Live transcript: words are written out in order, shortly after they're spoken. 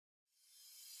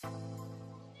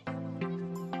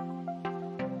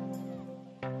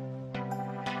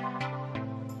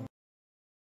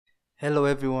Hello,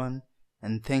 everyone,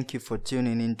 and thank you for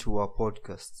tuning into our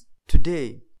podcast.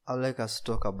 Today, I'd like us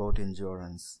to talk about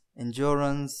endurance.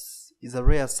 Endurance is a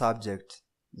rare subject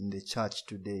in the church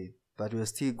today, but we're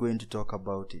still going to talk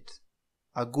about it.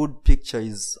 A good picture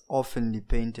is oftenly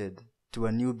painted to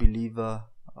a new believer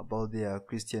about their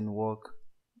Christian walk,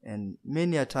 and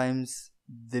many a times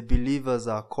the believers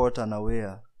are caught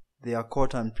unaware. They are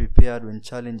caught unprepared when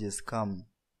challenges come.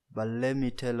 But let me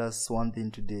tell us one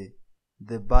thing today.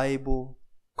 The Bible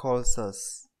calls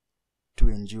us to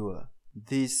endure.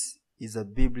 This is a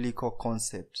biblical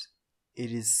concept.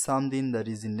 It is something that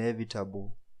is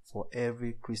inevitable for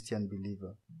every Christian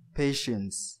believer.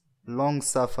 Patience,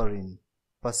 long-suffering,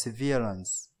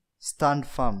 perseverance, stand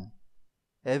firm.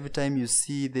 Every time you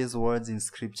see these words in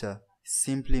scripture, it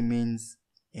simply means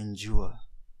endure,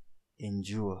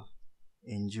 endure,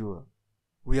 endure.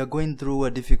 We are going through a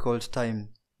difficult time.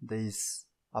 There is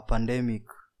a pandemic,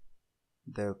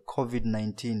 the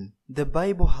COVID-19. The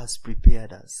Bible has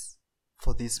prepared us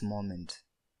for this moment.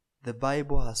 The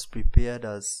Bible has prepared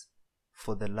us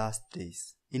for the last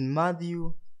days. In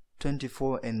Matthew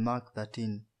 24 and Mark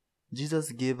 13,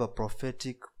 Jesus gave a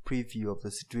prophetic preview of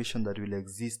the situation that will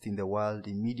exist in the world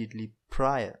immediately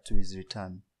prior to his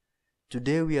return.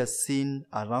 Today we are seeing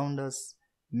around us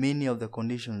many of the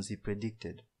conditions he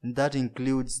predicted. And that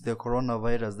includes the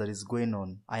coronavirus that is going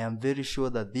on. I am very sure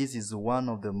that this is one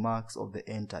of the marks of the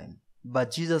end time.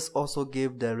 But Jesus also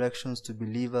gave directions to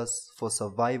believers for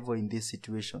survival in these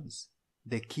situations.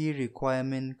 The key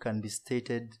requirement can be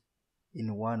stated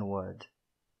in one word: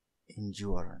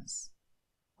 endurance.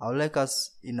 I would like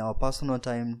us in our personal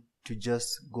time to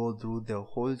just go through the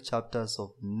whole chapters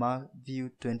of Matthew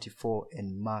 24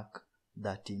 and Mark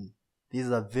 13.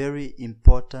 These are very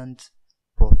important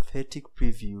prophetic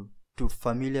preview to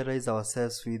familiarize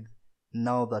ourselves with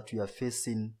now that we are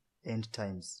facing end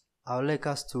times. I would like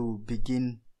us to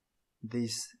begin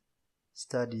this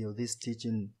study or this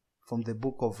teaching from the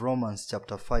book of Romans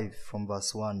chapter 5 from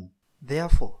verse 1.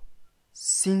 Therefore,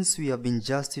 since we have been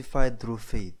justified through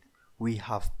faith, we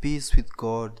have peace with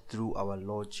God through our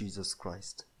Lord Jesus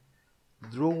Christ,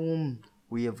 through whom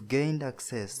we have gained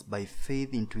access by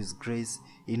faith into his grace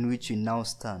in which we now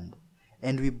stand.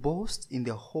 And we boast in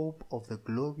the hope of the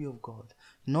glory of God.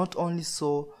 Not only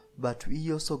so, but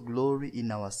we also glory in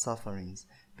our sufferings,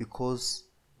 because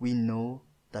we know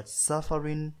that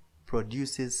suffering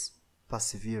produces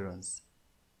perseverance.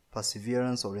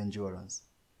 Perseverance or endurance.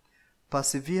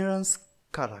 Perseverance,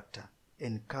 character,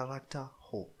 and character,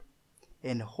 hope.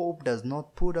 And hope does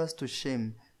not put us to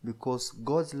shame, because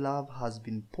God's love has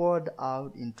been poured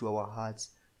out into our hearts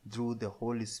through the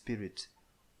Holy Spirit,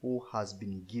 who has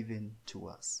been given to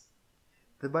us.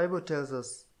 The Bible tells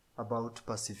us about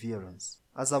perseverance.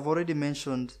 As I've already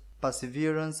mentioned,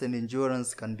 perseverance and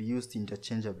endurance can be used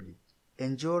interchangeably.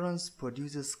 Endurance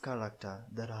produces character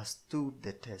that has stood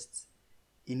the test.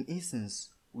 In essence,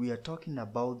 we are talking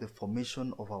about the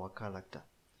formation of our character.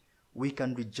 We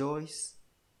can rejoice,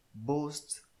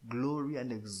 boast, glory,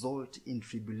 and exult in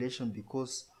tribulation,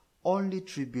 because only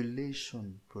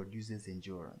tribulation produces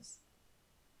endurance.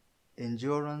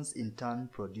 Endurance in turn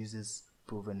produces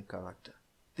proven character.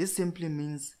 This simply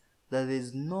means that there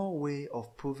is no way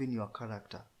of proving your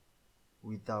character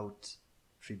without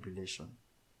tribulation.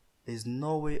 There is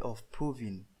no way of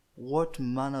proving what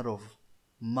manner of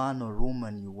man or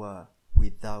woman you are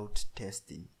without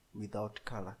testing, without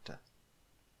character.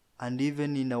 And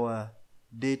even in our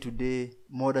day-to-day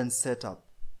modern setup,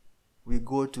 we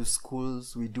go to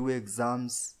schools, we do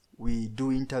exams, we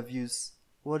do interviews.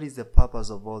 What is the purpose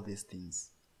of all these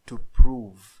things? To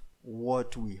prove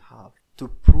what we have, to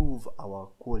prove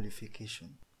our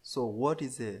qualification. So what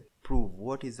is a proof?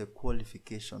 What is a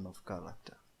qualification of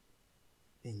character?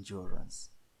 Endurance.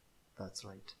 That's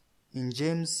right. In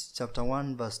James chapter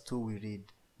 1 verse 2 we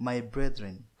read, "My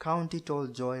brethren, count it all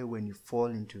joy when you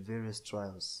fall into various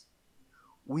trials."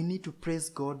 We need to praise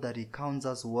God that he counts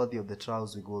us worthy of the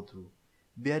trials we go through,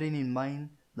 bearing in mind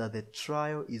that the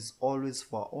trial is always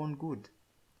for our own good.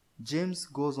 James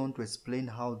goes on to explain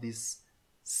how this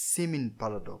seeming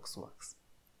paradox works.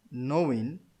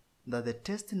 Knowing that the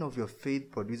testing of your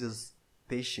faith produces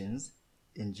patience,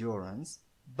 endurance,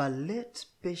 but let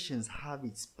patience have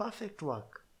its perfect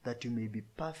work, that you may be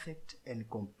perfect and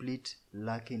complete,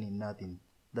 lacking in nothing.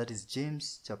 That is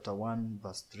James chapter 1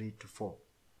 verse 3 to 4.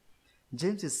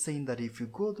 James is saying that if we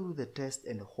go through the test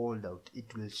and hold out,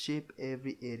 it will shape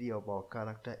every area of our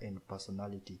character and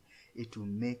personality. It will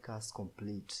make us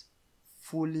complete,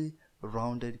 fully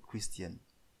rounded Christian.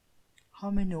 How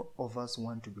many of us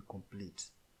want to be complete?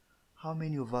 How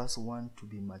many of us want to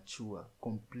be mature,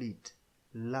 complete,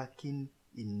 lacking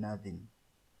in nothing?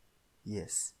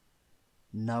 Yes,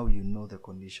 now you know the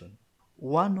condition.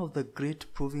 One of the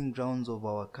great proving grounds of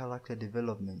our character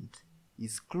development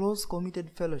is close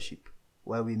committed fellowship,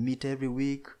 where we meet every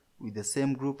week with the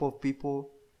same group of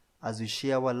people. As we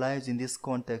share our lives in this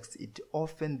context, it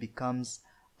often becomes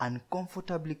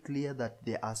uncomfortably clear that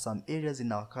there are some areas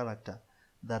in our character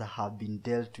that have been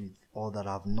dealt with or that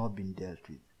have not been dealt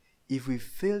with. If we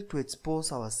fail to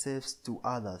expose ourselves to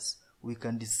others, we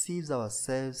can deceive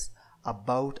ourselves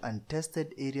about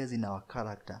untested areas in our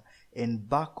character and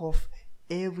back off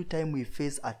every time we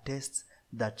face a test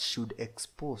that should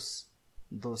expose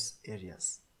those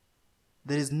areas.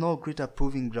 There is no greater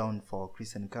proving ground for our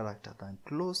Christian character than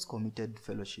close committed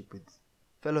fellowship with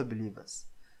fellow believers.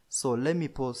 So let me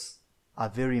pose a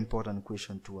very important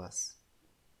question to us.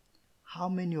 How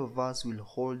many of us will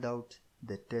hold out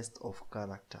the test of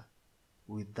character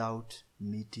without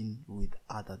meeting with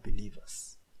other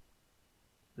believers?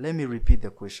 Let me repeat the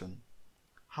question.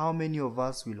 How many of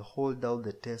us will hold out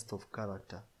the test of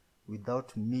character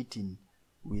without meeting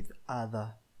with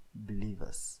other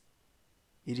believers?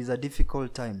 It is a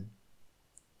difficult time,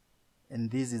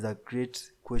 and this is a great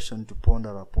question to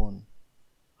ponder upon.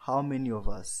 How many of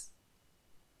us?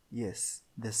 Yes,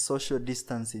 the social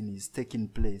distancing is taking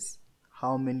place.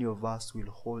 How many of us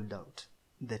will hold out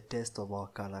the test of our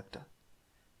character?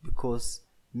 Because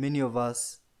many of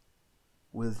us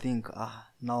will think,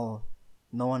 now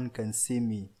no one can see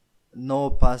me. No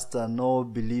pastor, no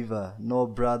believer, no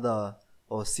brother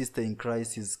or sister in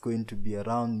Christ is going to be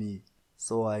around me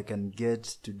so I can get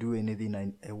to do anything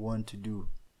I want to do.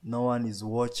 No one is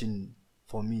watching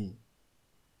for me.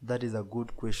 That is a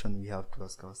good question we have to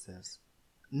ask ourselves.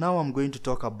 Now I'm going to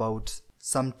talk about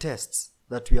some tests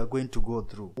that we are going to go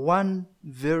through. One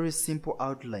very simple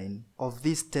outline of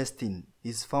this testing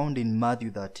is found in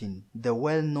Matthew 13, the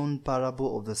well-known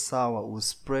parable of the sower who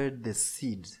spread the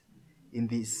seed. In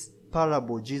this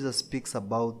parable, Jesus speaks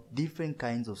about different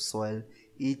kinds of soil,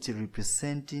 each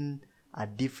representing a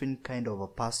different kind of a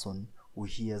person who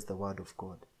hears the word of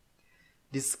God,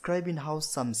 describing how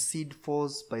some seed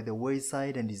falls by the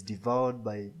wayside and is devoured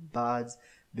by birds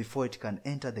before it can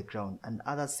enter the ground, and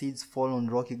other seeds fall on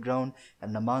rocky ground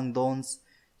and among thorns.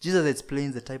 Jesus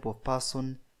explains the type of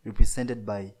person represented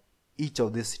by each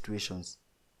of these situations.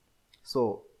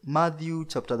 So Matthew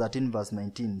chapter 13 verse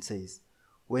 19 says,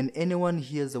 "When anyone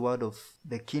hears the word of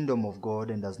the kingdom of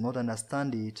God and does not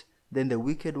understand it, then the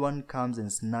wicked one comes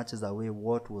and snatches away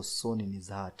what was sown in his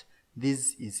heart.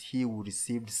 This is he who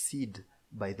received seed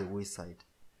by the wayside."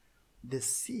 The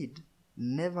seed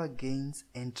never gains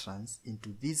entrance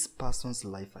into this person's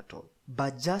life at all,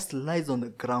 but just lies on the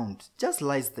ground, just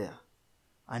lies there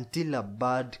until a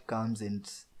bird comes and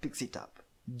picks it up.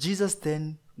 Jesus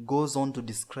then goes on to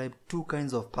describe two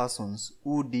kinds of persons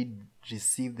who did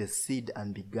receive the seed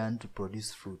and began to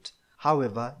produce fruit.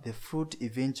 However, the fruit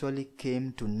eventually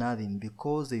came to nothing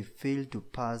because they failed to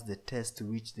pass the test to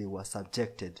which they were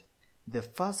subjected. The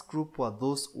first group were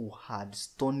those who had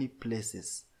stony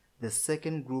places. The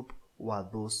second group were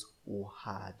those who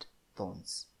had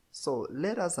thorns. So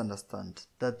let us understand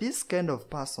that this kind of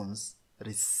persons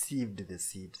received the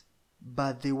seed,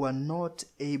 but they were not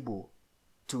able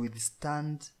to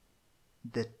withstand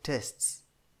the tests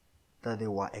that they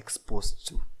were exposed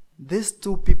to. These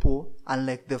two people,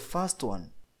 unlike the first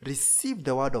one, received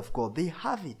the word of God. They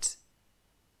have it,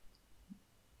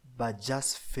 but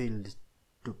just failed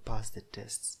to pass the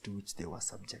tests to which they were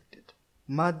subjected.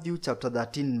 Matthew chapter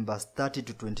 13 verse 30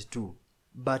 to 22.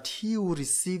 "But he who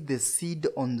received the seed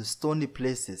on the stony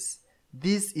places,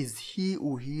 this is he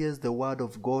who hears the word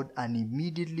of God and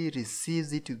immediately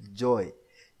receives it with joy.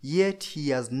 Yet he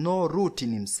has no root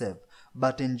in himself,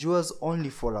 but endures only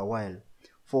for a while.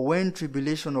 For when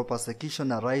tribulation or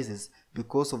persecution arises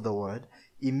because of the word,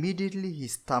 immediately he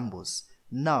stumbles.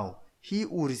 Now he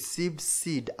who received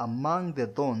seed among the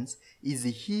thorns is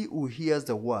he who hears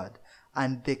the word,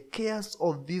 and the cares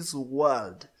of this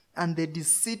world and the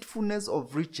deceitfulness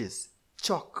of riches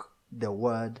choke the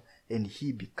word, and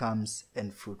he becomes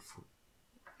unfruitful."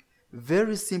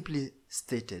 Very simply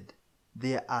stated,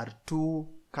 there are two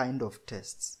kinds of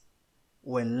tests: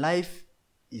 when life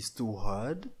is too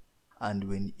hard and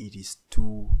when it is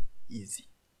too easy.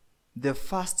 The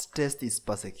first test is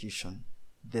persecution.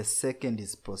 The second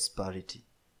is prosperity.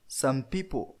 Some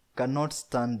people cannot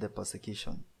stand the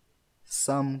persecution.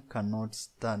 Some cannot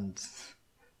stand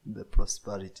the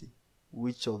prosperity.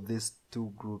 Which of these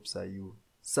two groups are you?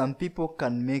 Some people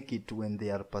can make it when they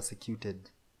are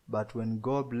persecuted, but when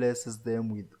God blesses them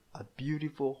with a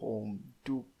beautiful home,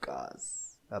 2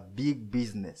 cars, a big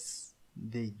business,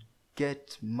 they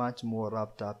get much more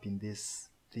wrapped up in these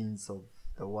things of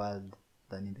the world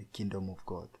than in the kingdom of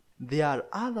God. There are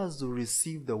others who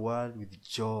receive the word with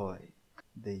joy.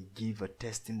 They give a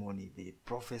testimony, they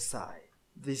prophesy,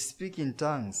 they speak in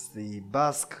tongues, they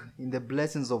bask in the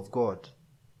blessings of God.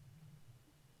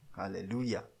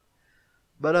 Hallelujah.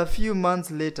 But a few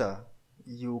months later,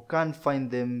 you can't find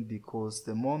them because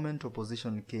the moment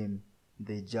opposition came,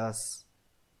 they just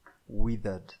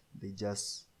withered, they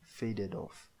just faded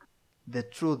off. The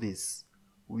truth is,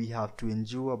 we have to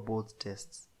endure both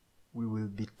tests. We will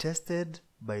be tested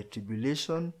by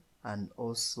tribulation and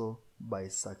also by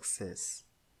success.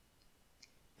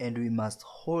 And we must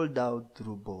hold out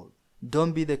through both.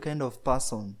 Don't be the kind of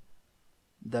person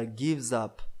that gives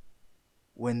up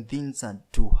when things are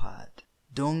too hard.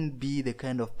 Don't be the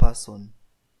kind of person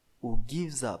who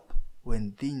gives up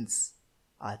when things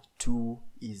are too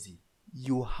easy.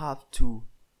 You have to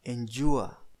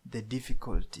endure the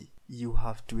difficulty. You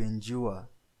have to endure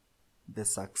the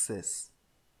success.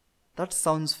 That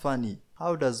sounds funny.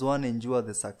 How does one endure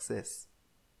the success?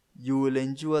 You will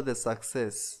endure the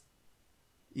success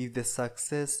if the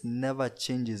success never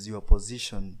changes your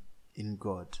position in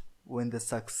God. When the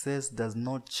success does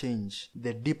not change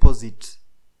the deposit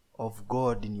of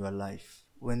God in your life.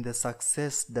 When the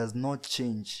success does not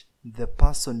change the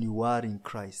person you are in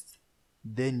Christ,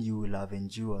 then you will have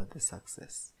endured the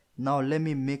success. Now let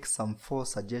me make some 4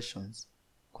 suggestions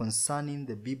concerning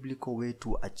the biblical way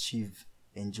to achieve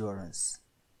endurance.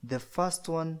 The first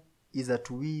one is that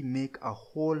we make a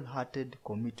wholehearted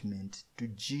commitment to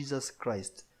Jesus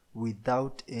Christ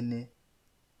without any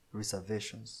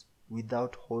reservations,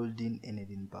 without holding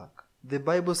anything back. The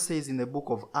Bible says in the book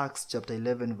of Acts chapter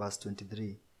 11 verse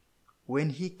 23, when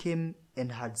he came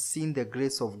and had seen the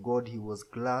grace of God, he was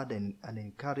glad and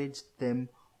encouraged them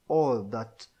all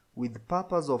that with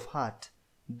purpose of heart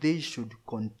they should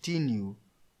continue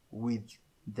with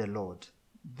the Lord.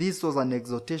 This was an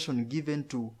exhortation given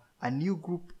to a new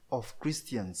group of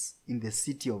Christians in the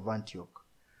city of Antioch.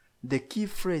 The key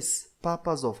phrase,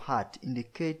 purpose of heart,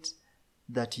 indicates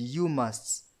that you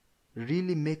must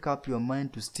really make up your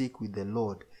mind to stick with the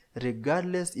Lord.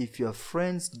 Regardless if your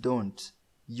friends don't,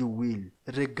 you will.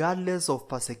 Regardless of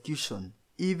persecution,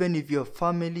 even if your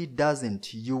family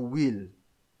doesn't, you will.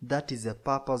 That is the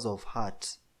purpose of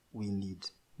heart we need.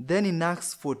 Then in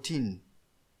Acts 14,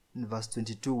 in verse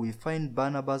 22, we find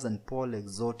Barnabas and Paul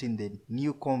exhorting the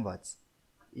new converts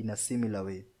in a similar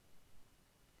way,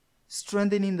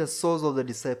 strengthening the souls of the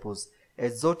disciples,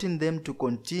 exhorting them to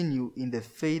continue in the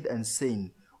faith and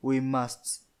saying, we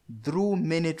must, through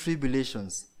many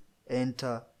tribulations,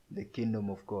 enter the kingdom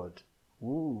of God.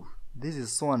 Ooh, this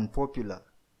is so unpopular.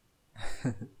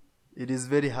 It is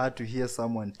very hard to hear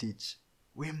someone teach,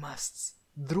 we must,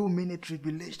 through many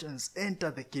tribulations,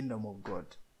 enter the kingdom of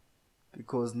God.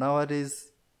 Because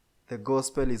nowadays, the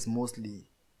gospel is mostly,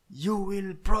 you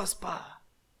will prosper,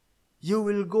 you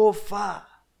will go far,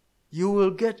 you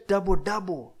will get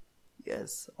double.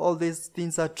 Yes, all these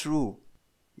things are true.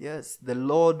 Yes, the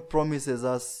Lord promises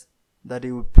us that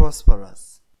He will prosper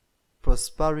us.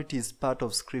 Prosperity is part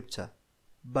of Scripture,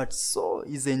 but so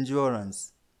is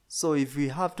endurance. So if we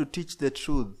have to teach the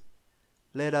truth,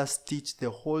 let us teach the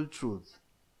whole truth.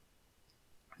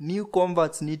 New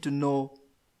converts need to know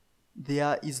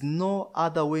there is no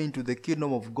other way into the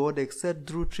kingdom of God except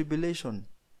through tribulation.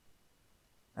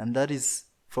 And that is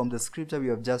from the scripture we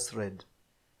have just read.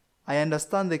 I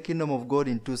understand the kingdom of God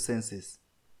in 2 senses.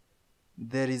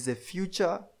 There is a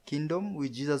future kingdom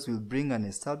which Jesus will bring and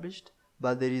establish,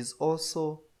 but there is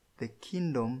also the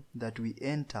kingdom that we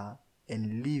enter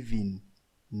and live in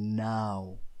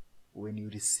now, when you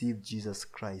receive Jesus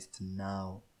Christ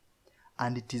now.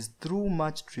 And it is through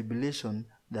much tribulation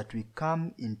that we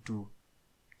come into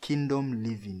kingdom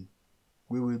living.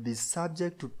 We will be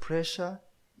subject to pressure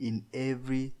in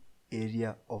every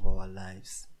area of our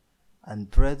lives. And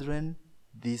brethren,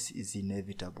 this is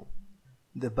inevitable.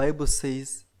 The Bible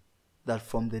says that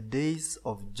from the days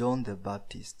of John the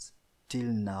Baptist till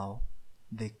now,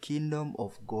 the kingdom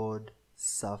of God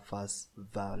suffers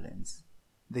violence.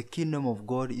 The kingdom of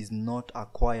God is not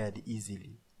acquired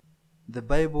easily. The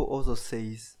Bible also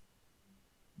says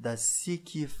that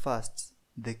seek ye first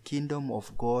the kingdom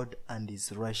of God and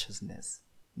His righteousness.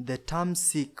 The term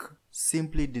seek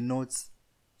simply denotes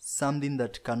something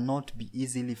that cannot be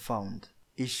easily found.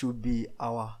 It should be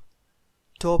our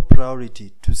top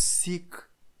priority to seek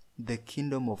the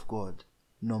kingdom of God,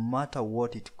 no matter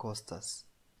what it costs us.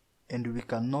 And we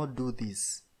cannot do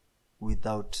this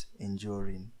without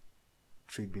enduring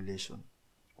tribulation.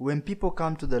 When people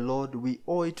come to the Lord, we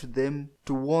owe it to them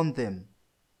to warn them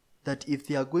that if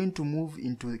they are going to move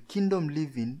into kingdom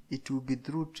living, it will be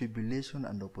through tribulation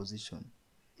and opposition.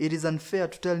 It is unfair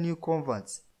to tell new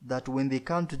converts that when they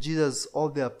come to Jesus, all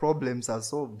their problems are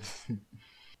solved.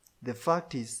 The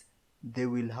fact is, they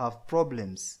will have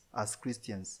problems as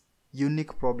Christians,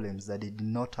 unique problems that they did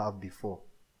not have before.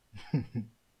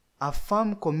 A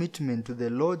firm commitment to the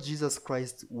Lord Jesus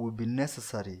Christ will be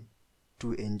necessary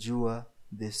to endure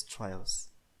these trials.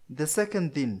 The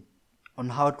second thing on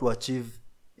how to achieve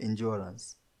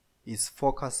endurance is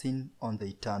focusing on the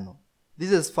eternal.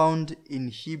 This is found in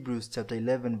Hebrews chapter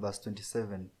 11 verse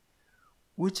 27,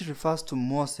 which refers to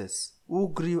Moses, who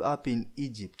grew up in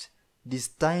Egypt,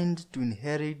 destined to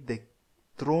inherit the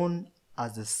throne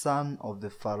as the son of the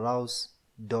Pharaoh's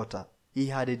daughter. He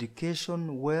had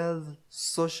education, wealth,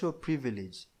 social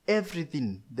privilege,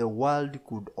 everything the world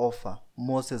could offer.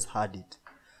 Moses had it.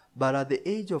 But at the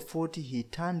age of 40, he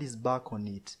turned his back on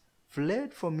it,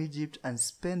 fled from Egypt, and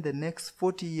spent the next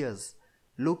 40 years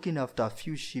looking after a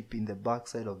few sheep in the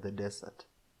backside of the desert.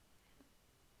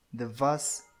 The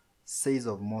verse says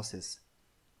of Moses,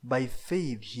 "By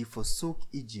faith he forsook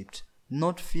Egypt,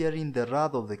 not fearing the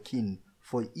wrath of the king,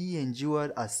 for he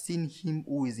endured as seeing him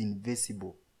who is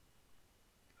invisible."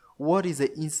 What is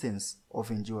the essence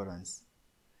of endurance?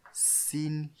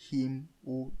 Seeing him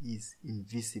who is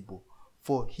invisible.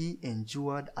 For he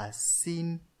endured as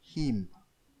seeing him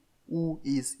who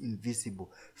is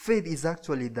invisible. Faith is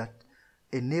actually that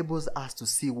enables us to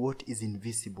see what is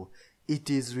invisible. It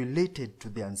is related to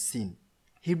the unseen.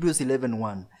 Hebrews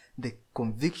 11:1, the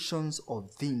convictions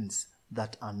of things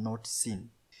that are not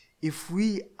seen. If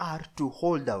we are to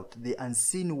hold out, the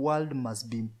unseen world must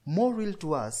be more real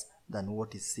to us than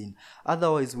what is seen.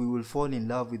 Otherwise, we will fall in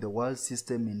love with the world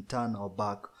system and turn our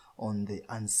back on the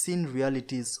unseen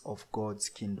realities of God's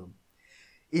kingdom.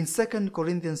 In 2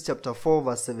 Corinthians chapter 4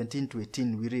 verse 17 to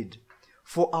 18, we read,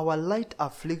 "For our light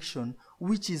affliction,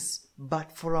 which is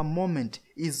but for a moment,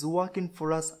 is working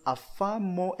for us a far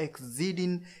more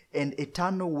exceeding and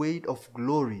eternal weight of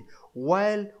glory,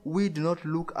 while we do not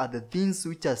look at the things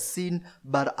which are seen,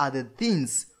 but at the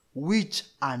things which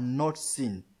are not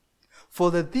seen.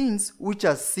 For the things which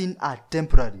are seen are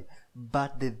temporary,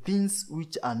 but the things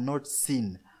which are not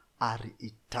seen are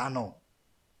eternal."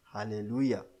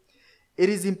 Hallelujah. It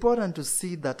is important to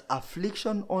see that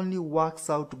affliction only works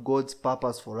out God's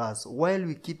purpose for us while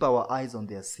we keep our eyes on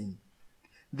the unseen.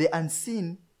 The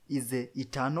unseen is the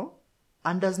eternal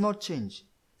and does not change.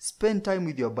 Spend time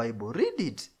with your Bible. Read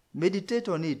it. Meditate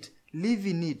on it. Live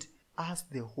in it. Ask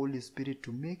the Holy Spirit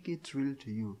to make it real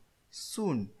to you.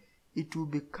 Soon, it will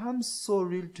become so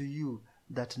real to you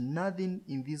that nothing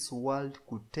in this world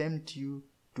could tempt you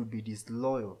to be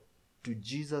disloyal to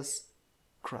Jesus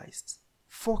Christ.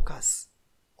 Focus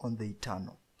on the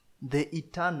eternal. The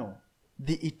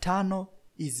eternal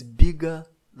is bigger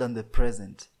than the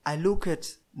present. I look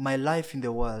at my life in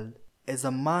the world as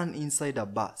a man inside a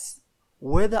bus.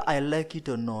 Whether I like it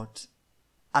or not,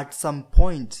 at some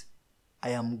point I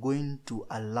am going to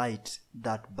alight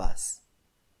that bus.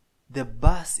 The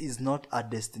bus is not a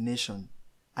destination.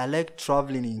 I like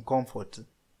traveling in comfort.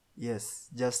 Yes,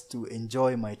 just to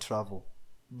enjoy my travel.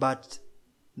 But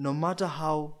no matter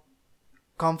how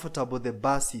comfortable the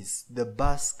bus is, the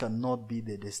bus cannot be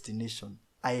the destination.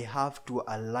 I have to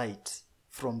alight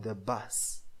from the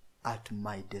bus at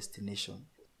my destination.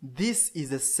 This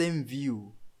is the same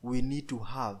view we need to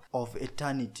have of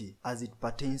eternity as it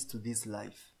pertains to this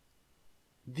life.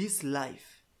 This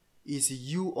life is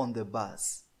you on the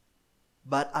bus,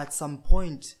 but at some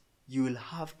point you will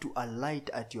have to alight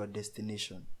at your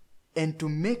destination. And to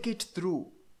make it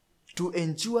through, to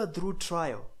endure through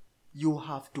trial, you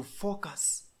have to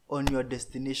focus on your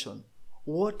destination.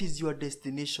 What is your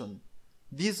destination?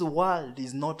 This world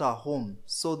is not our home,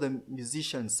 so the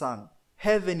musician sang.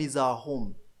 Heaven is our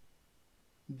home.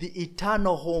 The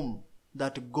eternal home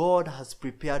that God has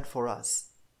prepared for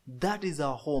us. That is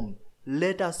our home.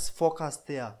 Let us focus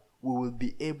there. We will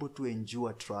be able to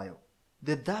endure trial.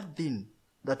 The third thing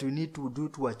that we need to do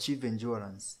to achieve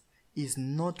endurance is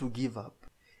not to give up.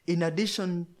 In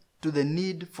addition to the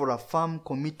need for a firm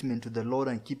commitment to the Lord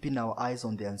and keeping our eyes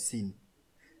on the unseen,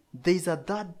 there is a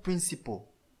third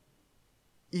principle.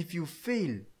 If you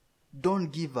fail,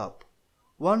 don't give up.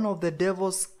 One of the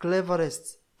devil's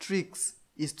cleverest tricks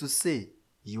is to say,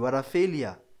 "You are a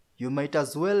failure. You might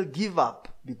as well give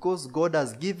up because God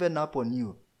has given up on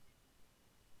you."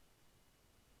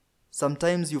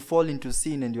 Sometimes you fall into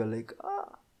sin and you're like,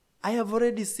 I have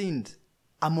already sinned.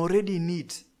 I'm already in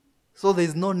it. So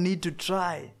there's no need to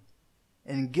try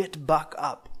and get back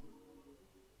up.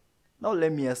 Now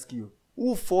let me ask you,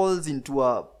 who falls into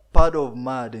a puddle of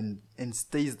mud and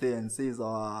stays there and says,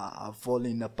 I've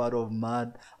fallen in a puddle of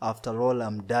mud. After all,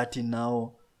 I'm dirty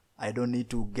now. I don't need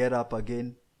to get up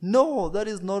again. No, that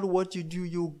is not what you do.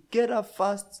 You get up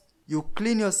fast, you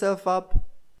clean yourself up,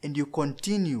 and you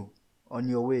continue on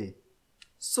your way.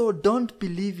 So don't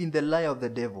believe in the lie of the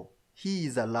devil. He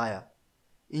is a liar.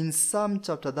 In Psalm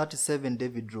chapter 37,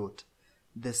 David wrote,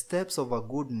 "The steps of a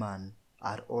good man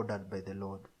are ordered by the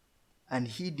Lord, and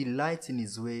he delights in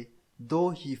his way.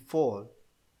 Though he fall,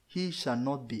 he shall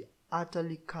not be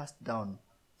utterly cast down,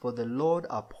 for the Lord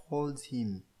upholds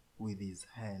him with his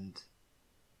hand."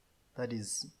 That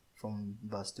is from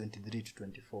verse 23 to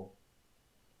 24.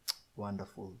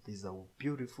 Wonderful. This is a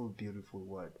beautiful, beautiful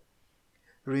word.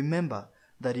 Remember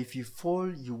that if you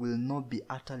fall, you will not be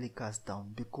utterly cast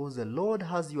down, because the Lord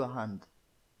has your hand.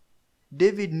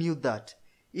 David knew that,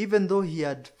 even though he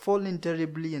had fallen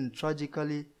terribly and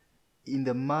tragically in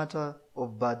the matter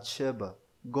of Bathsheba,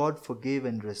 God forgave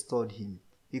and restored him.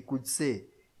 He could say,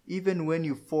 even when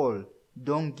you fall,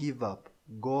 don't give up.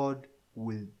 God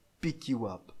will pick you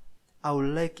up. I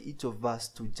would like each of us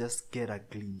to just get a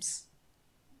glimpse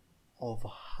of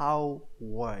how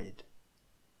wide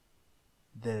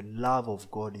the love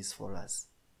of God is for us.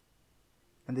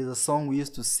 And there's a song we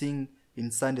used to sing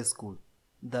in Sunday school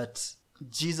that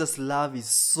Jesus' love is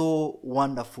so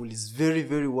wonderful. It's very,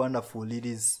 very wonderful. It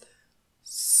is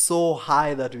so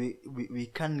high that we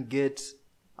can't get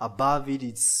above it.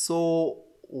 It's so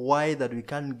wide that we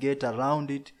can't get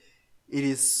around it. It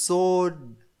is so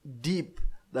deep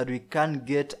that we can't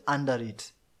get under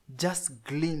it. Just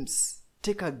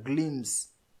take a glimpse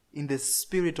in the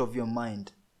spirit of your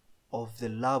mind of the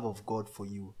love of God for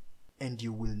you, and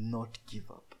you will not give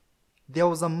up. There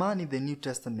was a man in the New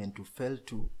Testament who fell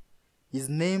too. His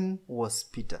name was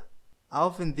Peter. I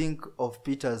often think of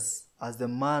Peter as the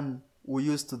man who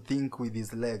used to think with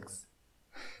his legs.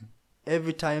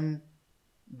 Every time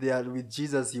they are with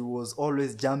Jesus, he was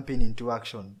always jumping into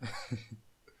action.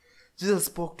 Jesus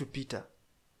spoke to Peter,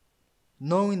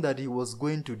 knowing that he was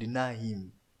going to deny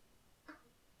him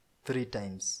 3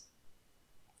 times.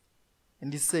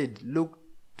 And he said, Luke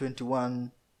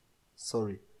chapter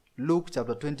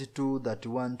 22,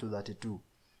 31 to 32.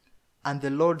 And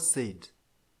the Lord said,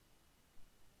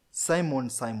 "Simon,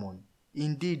 Simon,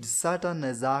 indeed Satan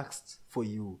has asked for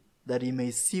you, that he may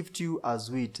sift you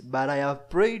as wheat, but I have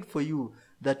prayed for you,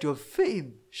 that your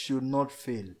faith should not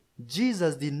fail."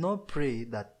 Jesus did not pray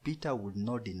that Peter would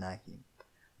not deny him,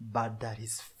 but that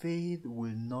his faith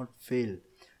will not fail.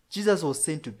 Jesus was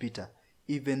saying to Peter,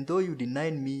 even though you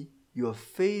denied me, your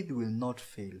faith will not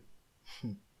fail.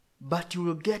 But you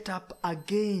will get up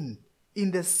again.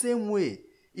 In the same way,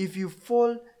 if you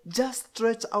fall, just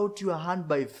stretch out your hand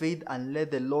by faith and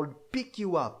let the Lord pick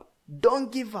you up.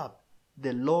 Don't give up.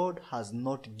 The Lord has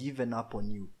not given up on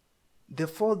you. The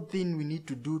 4th thing we need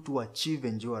to do to achieve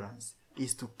endurance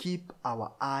is to keep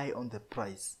our eye on the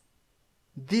prize.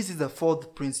 This is the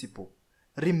 4th principle.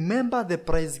 Remember the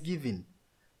prize given.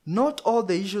 Not all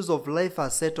the issues of life are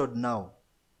settled now.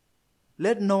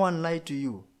 Let no one lie to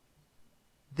you.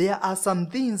 There are some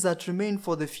things that remain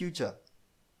for the future.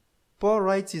 Paul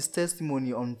writes his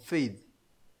testimony on faith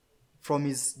from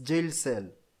his jail cell.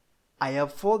 "I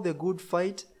have fought the good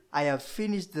fight. I have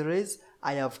finished the race.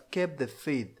 I have kept the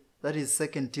faith." That is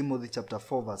 2 Timothy chapter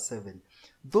 4 verse 7.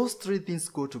 Those 3 things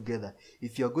go together.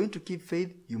 If you are going to keep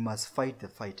faith, you must fight the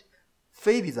fight.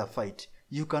 Faith is a fight.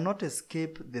 You cannot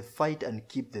escape the fight and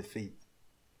keep the faith.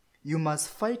 You must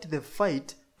fight the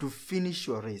fight to finish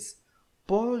your race.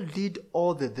 Paul did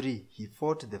all the 3. He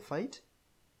fought the fight,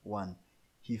 1.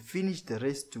 He finished the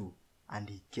race, 2. And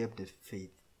he kept the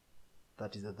faith.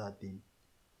 That is the 3rd thing.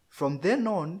 From then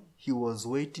on, he was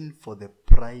waiting for the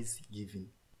prize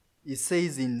given. It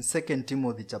says in 2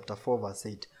 Timothy chapter 4 verse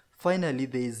 8, "Finally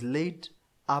there is laid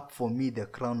up for me the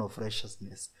crown of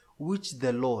righteousness, which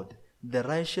the Lord, the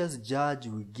righteous judge,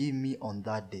 will give me on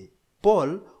that day."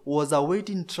 Paul was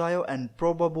awaiting trial and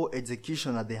probable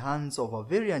execution at the hands of a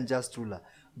very unjust ruler,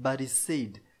 but he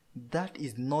said, that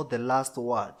is not the last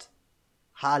word.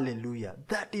 Hallelujah.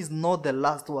 That is not the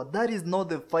last word. That is not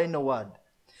the final word.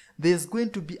 There's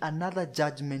going to be another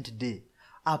judgment day,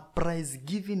 a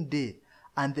prize-giving day,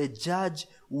 and the judge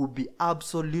will be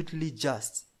absolutely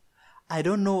just. I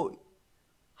don't know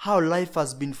how life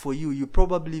has been for you. You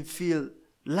probably feel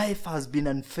life has been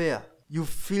unfair. You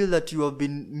feel that you have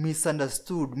been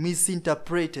misunderstood,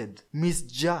 misinterpreted,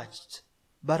 misjudged.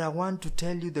 But I want to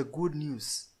tell you the good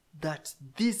news that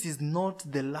this is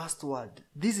not the last word.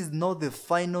 This is not the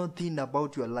final thing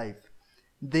about your life.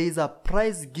 There is a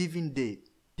prize-giving day.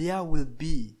 There will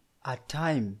be a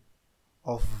time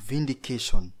of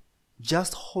vindication.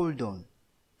 Just hold on.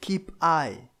 Keep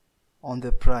eye on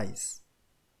the prize.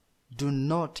 Do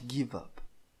not give up.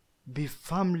 Be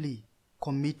firmly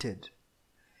committed.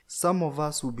 Some of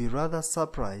us will be rather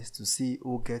surprised to see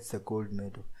who gets the gold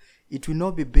medal. It will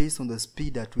not be based on the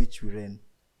speed at which we ran,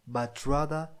 but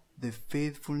rather the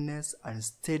faithfulness and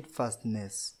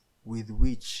steadfastness with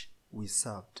which we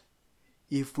served.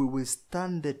 If we will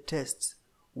stand the test,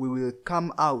 we will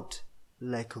come out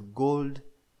like gold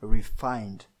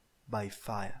refined by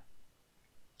fire.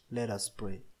 Let us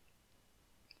pray.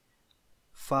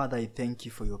 Father, I thank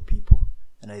you for your people,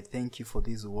 and I thank you for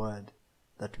this word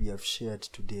that we have shared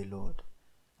today, Lord.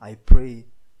 I pray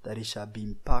that it shall be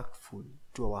impactful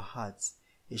to our hearts.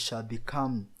 It shall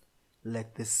become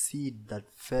like the seed that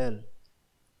fell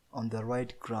on the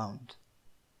right ground,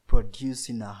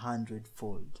 producing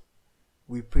 100-fold.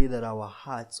 We pray that our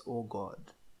hearts, O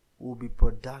God, will be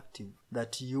productive,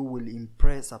 that you will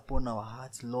impress upon our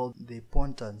hearts, Lord, the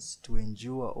importance to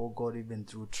endure, O God, even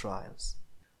through trials.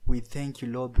 We thank you,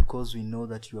 Lord, because we know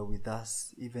that you are with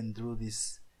us even through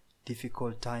this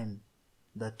difficult time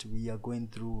that we are going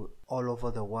through all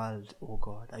over the world, O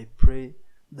God. I pray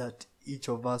that each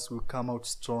of us will come out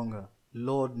stronger.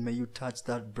 Lord, may you touch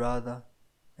that brother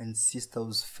and sister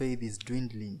whose faith is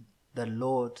dwindling, that,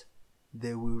 Lord,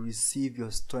 they will receive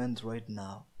your strength right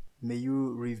now. May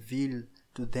you reveal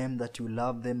to them that you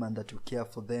love them and that you care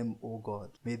for them, O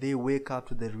God. May they wake up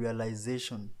to the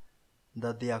realization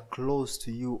that they are close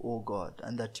to you, O God,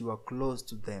 and that you are close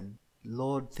to them.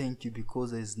 Lord, thank you, because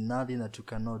there is nothing that you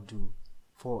cannot do.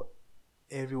 For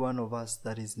every one of us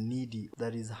that is needy,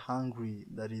 that is hungry,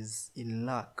 that is in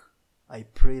lack, I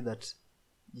pray that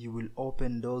you will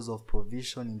open doors of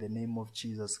provision in the name of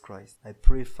Jesus Christ. I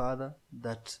pray, Father,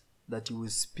 that you will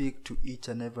speak to each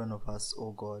and every one of us,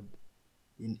 O God,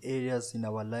 in areas in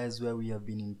our lives where we have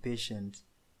been impatient,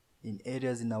 in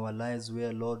areas in our lives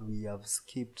where, Lord, we have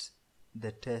skipped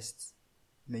the tests.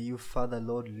 May you, Father,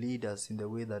 Lord, lead us in the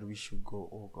way that we should go,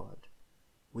 O God.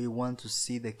 We want to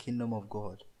see the kingdom of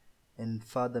God. And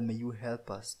Father, may you help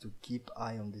us to keep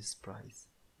eye on this prize.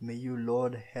 May you,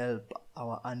 Lord, help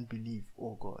our unbelief,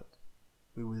 O God.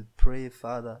 We will pray,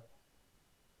 Father,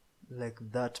 like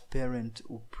that parent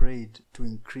who prayed to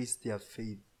increase their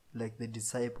faith, like the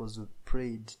disciples who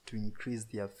prayed to increase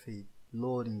their faith.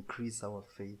 Lord, increase our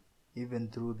faith, even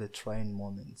through the trying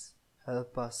moments.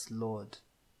 Help us, Lord,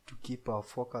 to keep our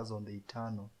focus on the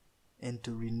eternal and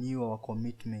to renew our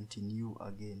commitment in you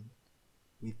again.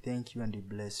 We thank you and we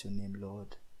bless your name,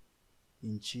 Lord.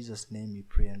 In Jesus' name we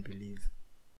pray and believe.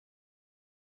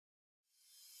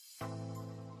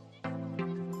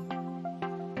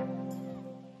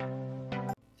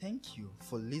 Thank you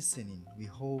for listening. We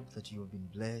hope that you have been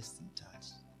blessed and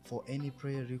touched. For any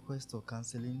prayer request or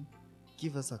counseling,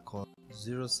 give us a call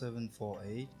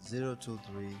 0748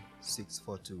 023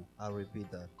 642. I'll repeat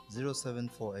that,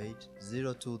 0748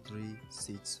 023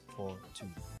 642.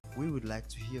 We would like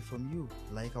to hear from you.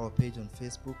 Like our page on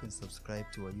Facebook and subscribe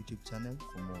to our YouTube channel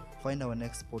for more. Find our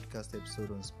next podcast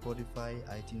episode on Spotify,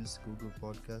 iTunes, Google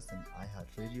Podcasts, and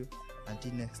iHeartRadio.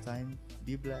 Until next time,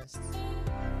 be blessed.